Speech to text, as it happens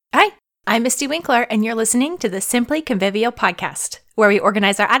I'm Misty Winkler, and you're listening to the Simply Convivial podcast, where we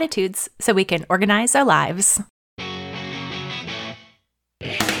organize our attitudes so we can organize our lives.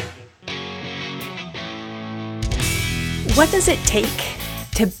 What does it take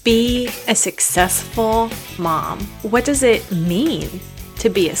to be a successful mom? What does it mean to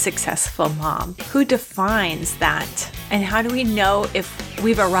be a successful mom? Who defines that? And how do we know if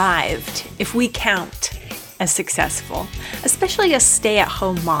we've arrived, if we count as successful, especially as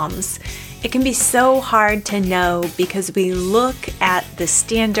stay-at-home moms? It can be so hard to know because we look at the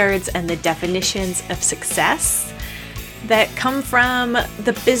standards and the definitions of success that come from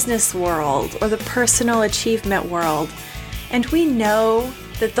the business world or the personal achievement world. And we know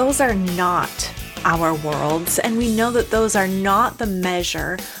that those are not our worlds, and we know that those are not the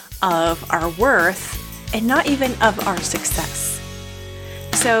measure of our worth and not even of our success.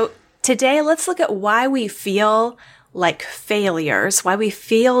 So today, let's look at why we feel like failures, why we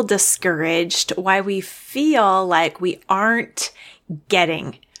feel discouraged, why we feel like we aren't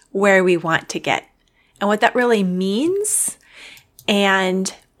getting where we want to get, and what that really means,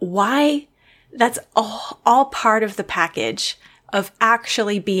 and why that's all part of the package of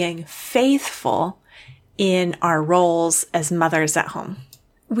actually being faithful in our roles as mothers at home.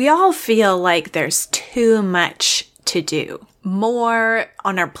 We all feel like there's too much to do, more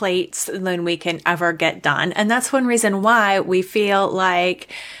on our plates than we can ever get done. And that's one reason why we feel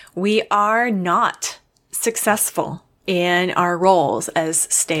like we are not successful in our roles as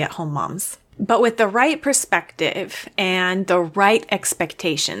stay-at-home moms. But with the right perspective and the right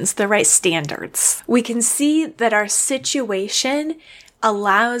expectations, the right standards, we can see that our situation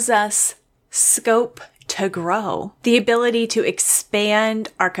allows us scope to grow, the ability to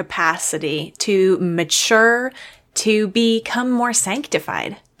expand our capacity, to mature, to become more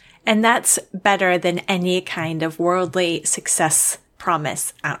sanctified. And that's better than any kind of worldly success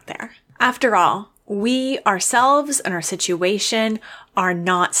promise out there. After all, we ourselves and our situation are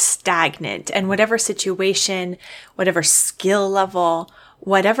not stagnant. And whatever situation, whatever skill level,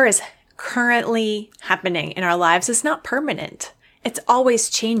 whatever is currently happening in our lives is not permanent. It's always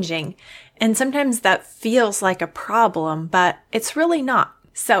changing. And sometimes that feels like a problem, but it's really not.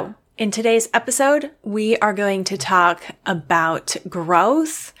 So in today's episode, we are going to talk about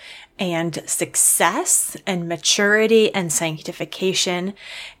growth and success and maturity and sanctification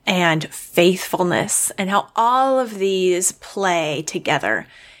and faithfulness and how all of these play together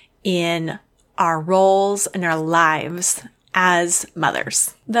in our roles and our lives as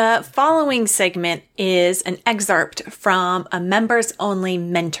mothers. The following segment is an excerpt from a members-only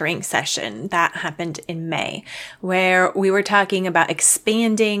mentoring session that happened in May, where we were talking about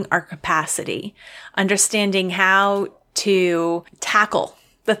expanding our capacity, understanding how to tackle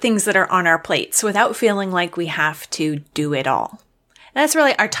the things that are on our plates without feeling like we have to do it all. And that's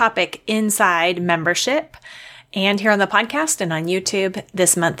really our topic inside membership and here on the podcast and on YouTube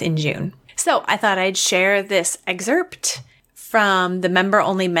this month in June. So I thought I'd share this excerpt from the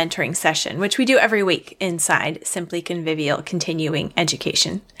member-only mentoring session, which we do every week inside Simply Convivial Continuing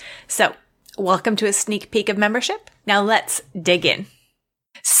Education. So welcome to a sneak peek of membership. Now let's dig in.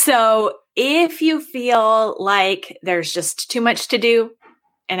 So if you feel like there's just too much to do,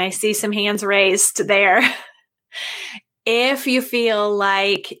 and I see some hands raised there, if you feel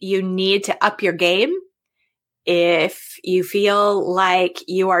like you need to up your game, if you feel like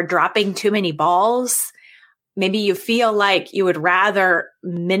you are dropping too many balls, maybe you feel like you would rather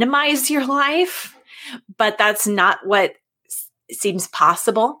minimize your life, but that's not what seems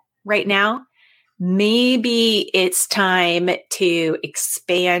possible right now. Maybe it's time to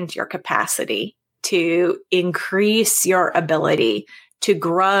expand your capacity, to increase your ability to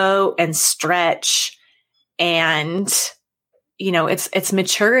grow and stretch. And, you know, it's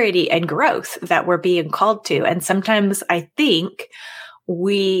maturity and growth that we're being called to. And sometimes I think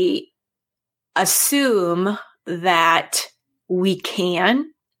we assume that we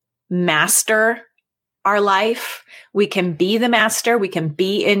can master our life. We can be the master. We can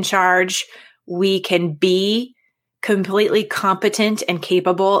be in charge. We can be completely competent and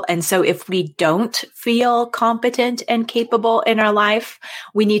capable. And so if we don't feel competent and capable in our life,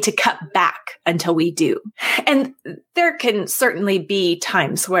 we need to cut back until we do. And there can certainly be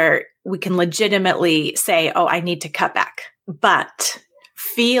times where we can legitimately say, oh, I need to cut back. But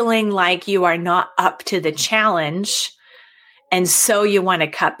feeling like you are not up to the challenge and so you want to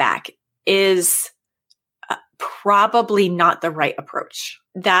cut back is probably not the right approach.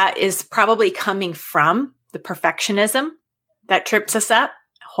 That is probably coming from the perfectionism that trips us up,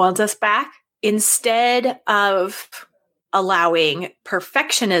 holds us back, instead of allowing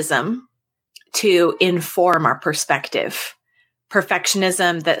perfectionism to inform our perspective.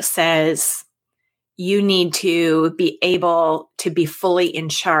 perfectionism that says you need to be able to be fully in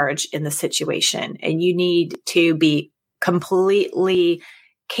charge in the situation, and you need to be completely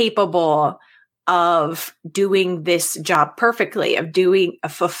capable of doing this job perfectly, of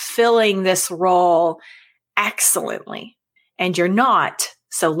fulfilling this role excellently. And you're not,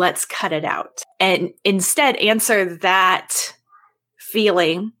 so let's cut it out. And instead answer that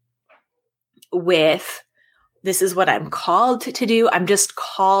feeling with, this is what I'm called to do. I'm just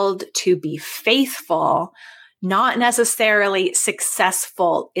called to be faithful, not necessarily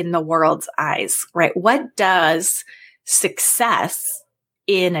successful in the world's eyes, right? What does success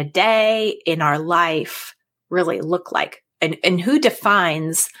in a day, in our life, really look like? And who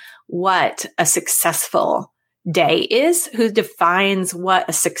defines what a successful day is? Who defines what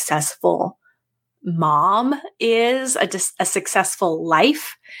a successful mom is, a successful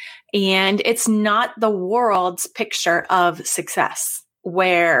life? And it's not the world's picture of success,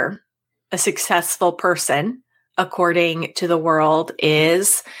 where a successful person, according to the world,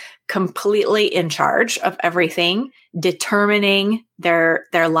 is completely in charge of everything, determining their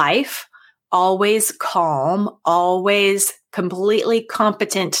life, always calm, always completely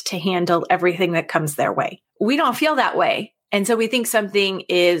competent to handle everything that comes their way. We don't feel that way. And so we think something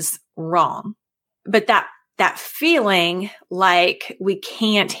is wrong. But that feeling like we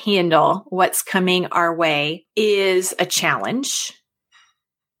can't handle what's coming our way is a challenge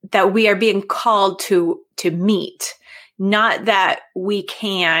that we are being called to meet. Not that we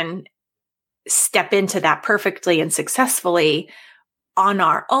can step into that perfectly and successfully on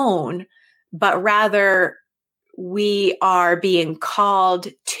our own, but rather we are being called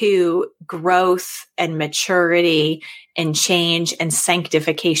to growth and maturity and change and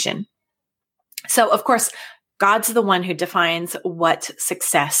sanctification. So, of course, God's the one who defines what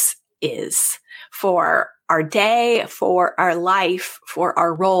success is for our day, for our life, for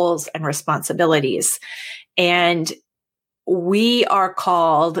our roles and responsibilities. And we are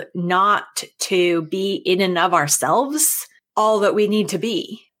called not to be in and of ourselves all that we need to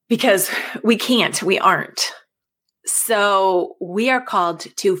be, because we can't, we aren't. So we are called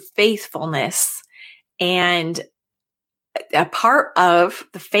to faithfulness. And a part of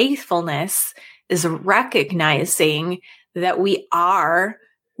the faithfulness is recognizing that we are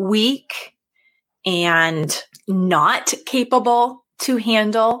weak and not capable to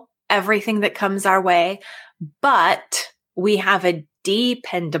handle everything that comes our way, but we have a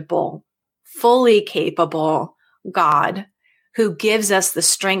dependable, fully capable God who gives us the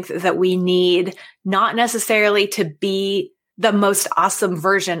strength that we need, not necessarily to be the most awesome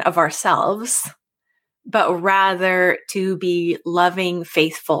version of ourselves, but rather to be loving,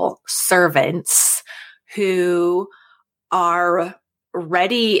 faithful servants who are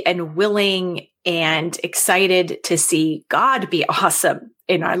ready and willing and excited to see God be awesome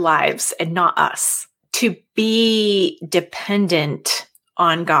in our lives and not us. To be dependent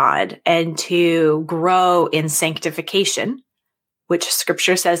on God and to grow in sanctification, which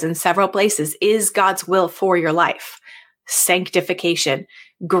scripture says in several places is God's will for your life. Sanctification,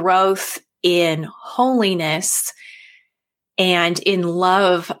 growth in holiness and in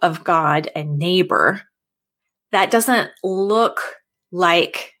love of God and neighbor. That doesn't look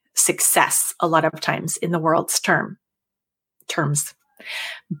like success a lot of times in the world's terms.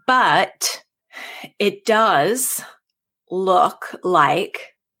 But it does look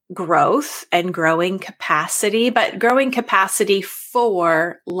like growth and growing capacity, but growing capacity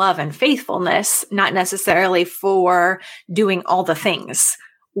for love and faithfulness, not necessarily for doing all the things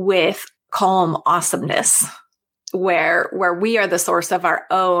with calm awesomeness, where we are the source of our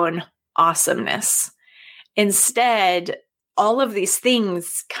own awesomeness. Instead, all of these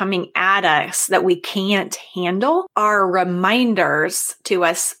things coming at us that we can't handle are reminders to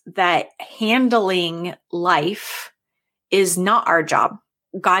us that handling life is not our job.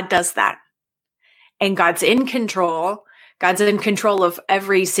 God does that. And God's in control. God's in control of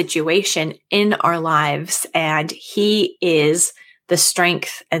every situation in our lives. And He is the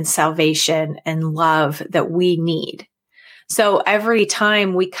strength and salvation and love that we need. So every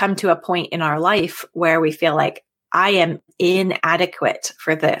time we come to a point in our life where we feel like I am inadequate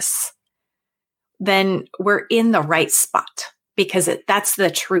for this, then we're in the right spot because that's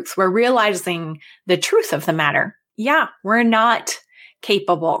the truth. We're realizing the truth of the matter. Yeah, we're not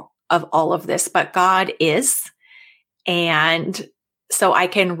capable of all of this, but God is. And so I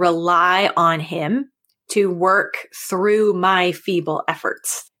can rely on Him to work through my feeble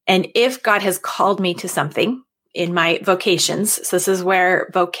efforts. And if God has called me to something in my vocations, so this is where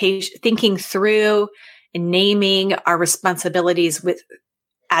thinking through and naming our responsibilities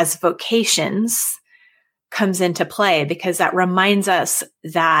as vocations comes into play, because that reminds us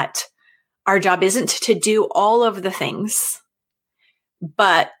that our job isn't to do all of the things,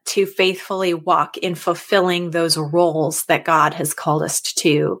 but to faithfully walk in fulfilling those roles that God has called us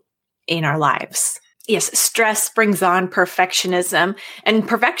to in our lives. Yes, stress brings on perfectionism, and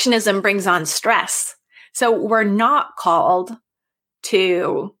perfectionism brings on stress. So we're not called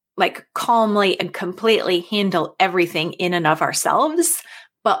to calmly and completely handle everything in and of ourselves,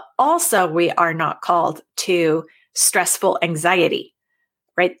 but also we are not called to stressful anxiety,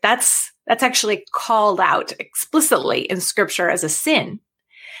 right? That's actually called out explicitly in scripture as a sin.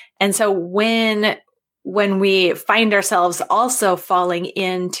 And so when we find ourselves also falling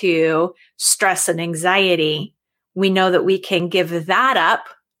into stress and anxiety, we know that we can give that up.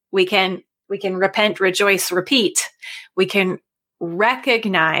 We can repent, rejoice, repeat. We can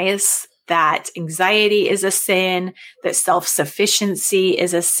recognize that anxiety is a sin, that self-sufficiency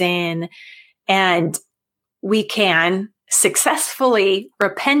is a sin, and we can successfully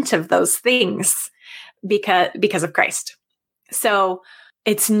repent of those things because of Christ. So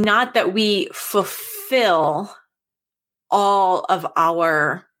it's not that we fulfill all of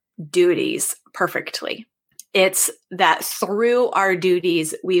our duties perfectly. It's that through our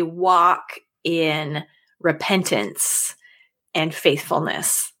duties, we walk in repentance and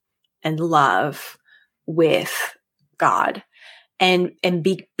faithfulness and love with God, and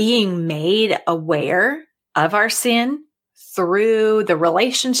being made aware of our sin through the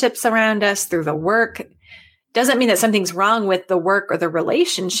relationships around us, through the work. Doesn't mean that something's wrong with the work or the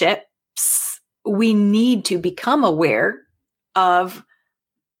relationships. We need to become aware of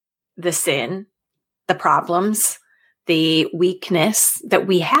the sin, the problems, the weakness that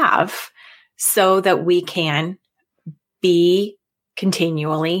we have, so that we can be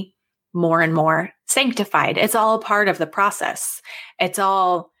continually more and more sanctified. It's all part of the process. It's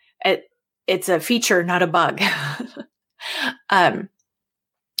a feature, not a bug.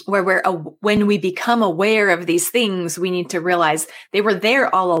 When we become aware of these things, we need to realize they were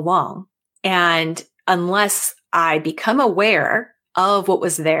there all along. And unless I become aware of what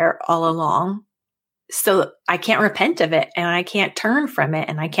was there all along, so I can't repent of it, and I can't turn from it,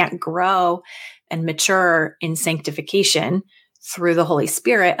 and I can't grow and mature in sanctification through the Holy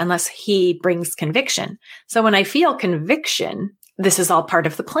Spirit unless He brings conviction. So when I feel conviction, this is all part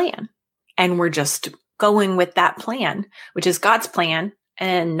of the plan. And we're just going with that plan, which is God's plan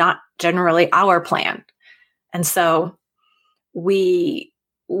and not generally our plan. And so we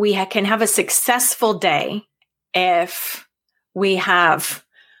can have a successful day if we have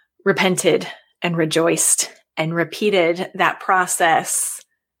repented and rejoiced and repeated that process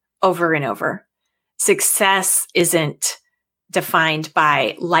over and over. Success isn't defined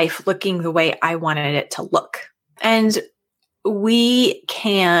by life looking the way I wanted it to look. And we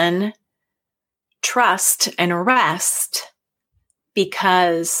can trust and rest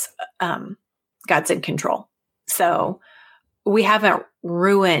because God's in control. So we haven't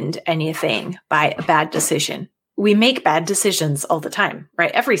ruined anything by a bad decision. We make bad decisions all the time,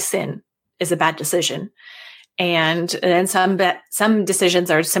 right? Every sin is a bad decision. And some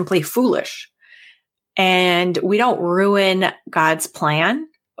decisions are simply foolish. And we don't ruin God's plan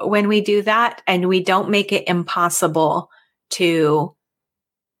when we do that. And we don't make it impossible to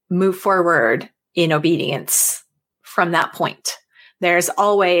move forward in obedience from that point. There's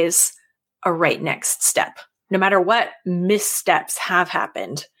always a right next step. No matter what missteps have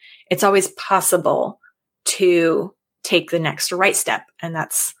happened, it's always possible to take the next right step. And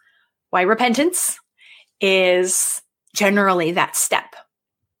that's why repentance is generally that step,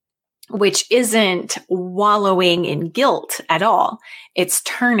 which isn't wallowing in guilt at all. It's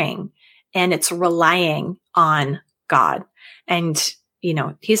turning and it's relying on God. And,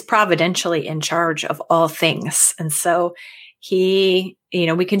 He's providentially in charge of all things. And so we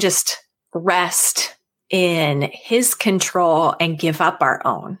can just rest in His control and give up our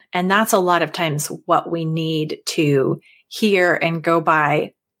own. And that's a lot of times what we need to hear and go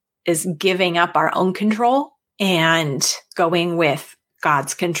by, is giving up our own control and going with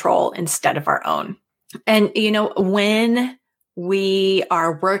God's control instead of our own. And, when we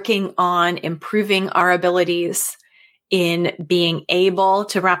are working on improving our abilities in being able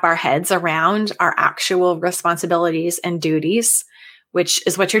to wrap our heads around our actual responsibilities and duties, which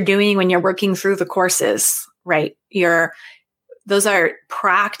is what you're doing when you're working through the courses, right? Those are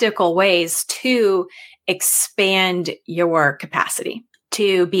practical ways to expand your capacity,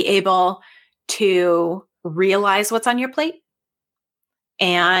 to be able to realize what's on your plate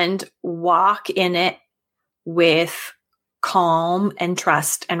and walk in it with calm and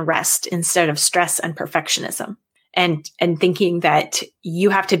trust and rest instead of stress and perfectionism and thinking that you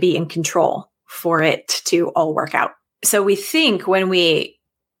have to be in control for it to all work out. So we think when we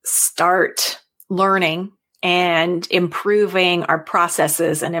start learning and improving our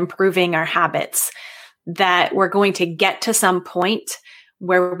processes and improving our habits, that we're going to get to some point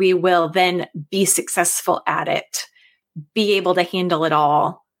where we will then be successful at it, be able to handle it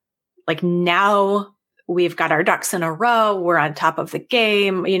all. Like now we've got our ducks in a row. We're on top of the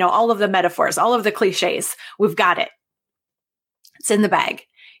game, all of the metaphors, all of the cliches. We've got it. It's in the bag.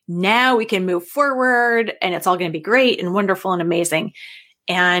 Now we can move forward and it's all going to be great and wonderful and amazing.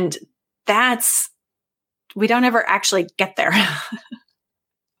 And we don't ever actually get there.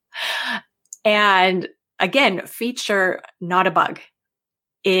 And again, feature, not a bug.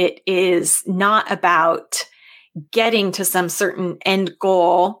 It is not about getting to some certain end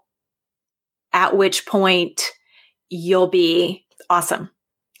goal, at which point you'll be awesome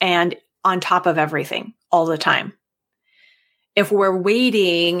and on top of everything all the time. If we're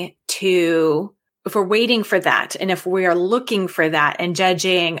waiting for that, and if we are looking for that and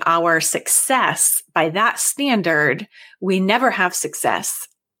judging our success by that standard, we never have success.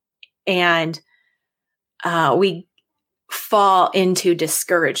 And we fall into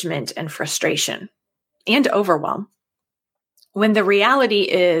discouragement and frustration and overwhelm. When the reality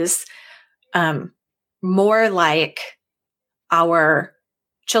is more like our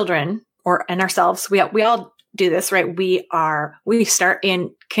children and ourselves, we all do this, right? We start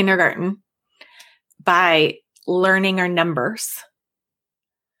in kindergarten by learning our numbers.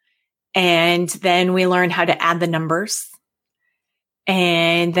 And then we learn how to add the numbers.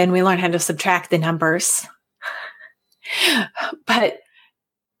 And then we learn how to subtract the numbers. But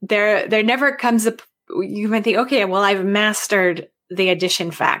there never comes you might think, okay, well, I've mastered the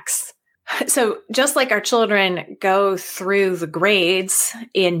addition facts. So just like our children go through the grades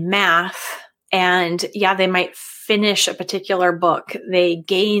in math, and they might finish a particular book, they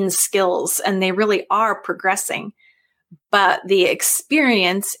gain skills, and they really are progressing. But the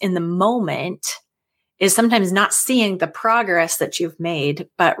experience in the moment is sometimes not seeing the progress that you've made,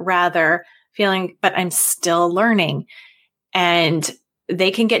 but rather feeling, but I'm still learning. And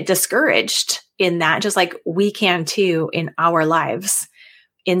they can get discouraged in that, just like we can too in our lives.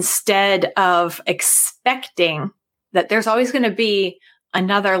 Instead of expecting that there's always going to be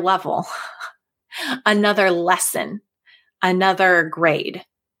another level, another lesson, another grade.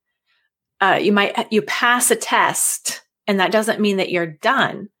 You pass a test, and that doesn't mean that you're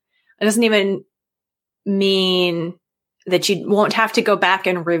done. It doesn't even mean that you won't have to go back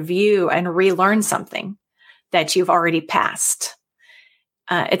and review and relearn something that you've already passed.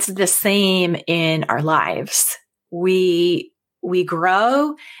 It's the same in our lives. We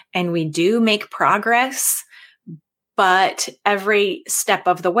grow and we do make progress, but every step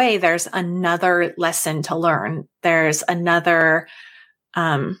of the way, there's another lesson to learn. There's another,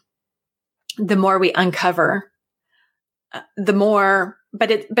 the more we uncover, the more,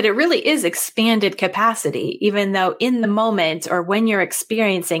 but it really is expanded capacity, even though in the moment or when you're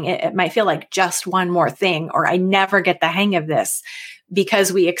experiencing it, it might feel like just one more thing, or I never get the hang of this,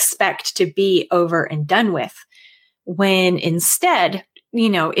 because we expect to be over and done with. When instead,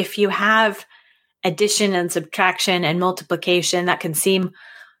 if you have addition and subtraction and multiplication, that can seem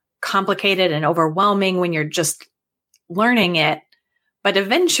complicated and overwhelming when you're just learning it. But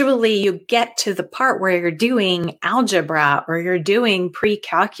eventually you get to the part where you're doing algebra or you're doing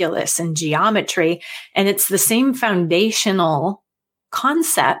pre-calculus and geometry, and it's the same foundational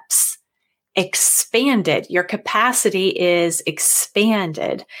concepts expanded. Your capacity is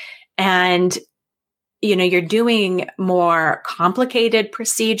expanded, and you're doing more complicated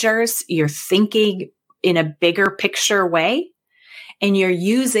procedures. You're thinking in a bigger picture way, and you're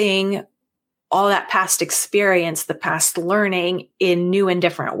using all that past experience, the past learning in new and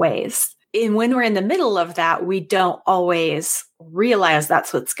different ways. And when we're in the middle of that, we don't always realize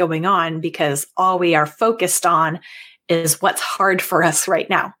that's what's going on, because all we are focused on is what's hard for us right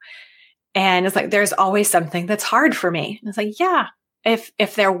now. And it's like, there's always something that's hard for me. And it's like, yeah,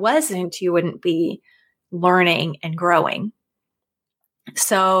 if there wasn't, you wouldn't be learning and growing.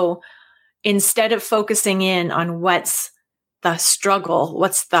 So instead of focusing in on what's the struggle,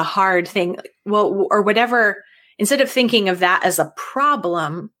 what's the hard thing, or whatever, instead of thinking of that as a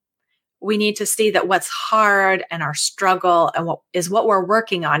problem, we need to see that what's hard and our struggle and what we're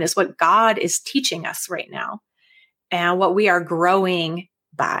working on is what God is teaching us right now, and what we are growing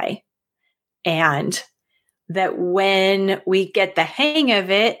by. And that when we get the hang of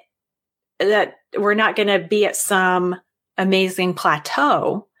it, that we're not going to be at some amazing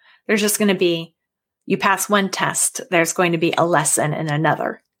plateau. There's just going to be, you pass one test, there's going to be a lesson in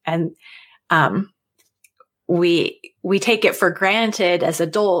another. And we take it for granted as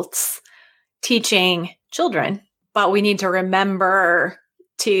adults teaching children, but we need to remember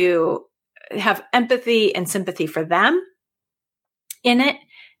to have empathy and sympathy for them in it,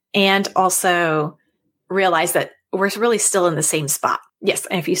 and also realize that we're really still in the same spot. Yes,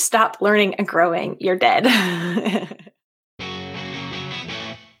 and if you stop learning and growing, you're dead.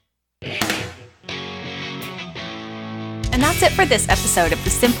 And that's it for this episode of the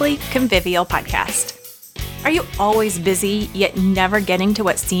Simply Convivial podcast. Are you always busy, yet never getting to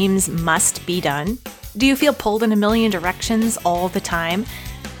what seems must be done? Do you feel pulled in a million directions all the time?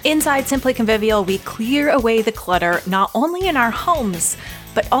 Inside Simply Convivial, we clear away the clutter not only in our homes,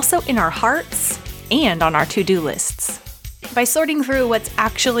 but also in our hearts and on our to-do lists. By sorting through what's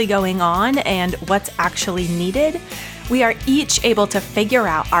actually going on and what's actually needed, we are each able to figure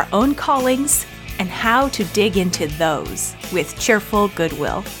out our own callings and how to dig into those with cheerful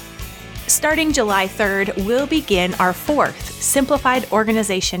goodwill. Starting July 3rd, we'll begin our 4th Simplified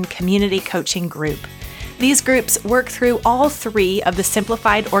Organization Community Coaching Group. These groups work through all 3 of the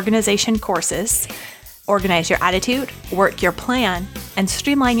Simplified Organization courses: Organize Your Attitude, Work Your Plan, and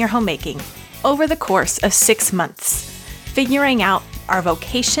Streamline Your Homemaking over the course of 6 months, figuring out our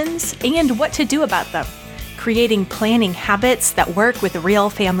vocations and what to do about them, creating planning habits that work with real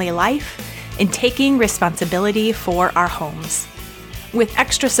family life, and taking responsibility for our homes. With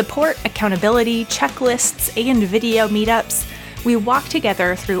extra support, accountability, checklists, and video meetups, we walk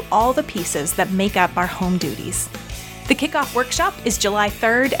together through all the pieces that make up our home duties. The kickoff workshop is July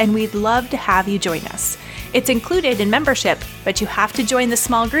 3rd, and we'd love to have you join us. It's included in membership, but you have to join the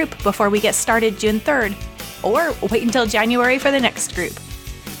small group before we get started June 3rd, or wait until January for the next group.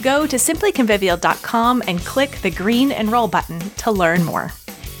 Go to simplyconvivial.com and click the green enroll button to learn more.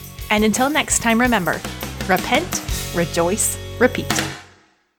 And until next time, remember, repent, rejoice, repeat.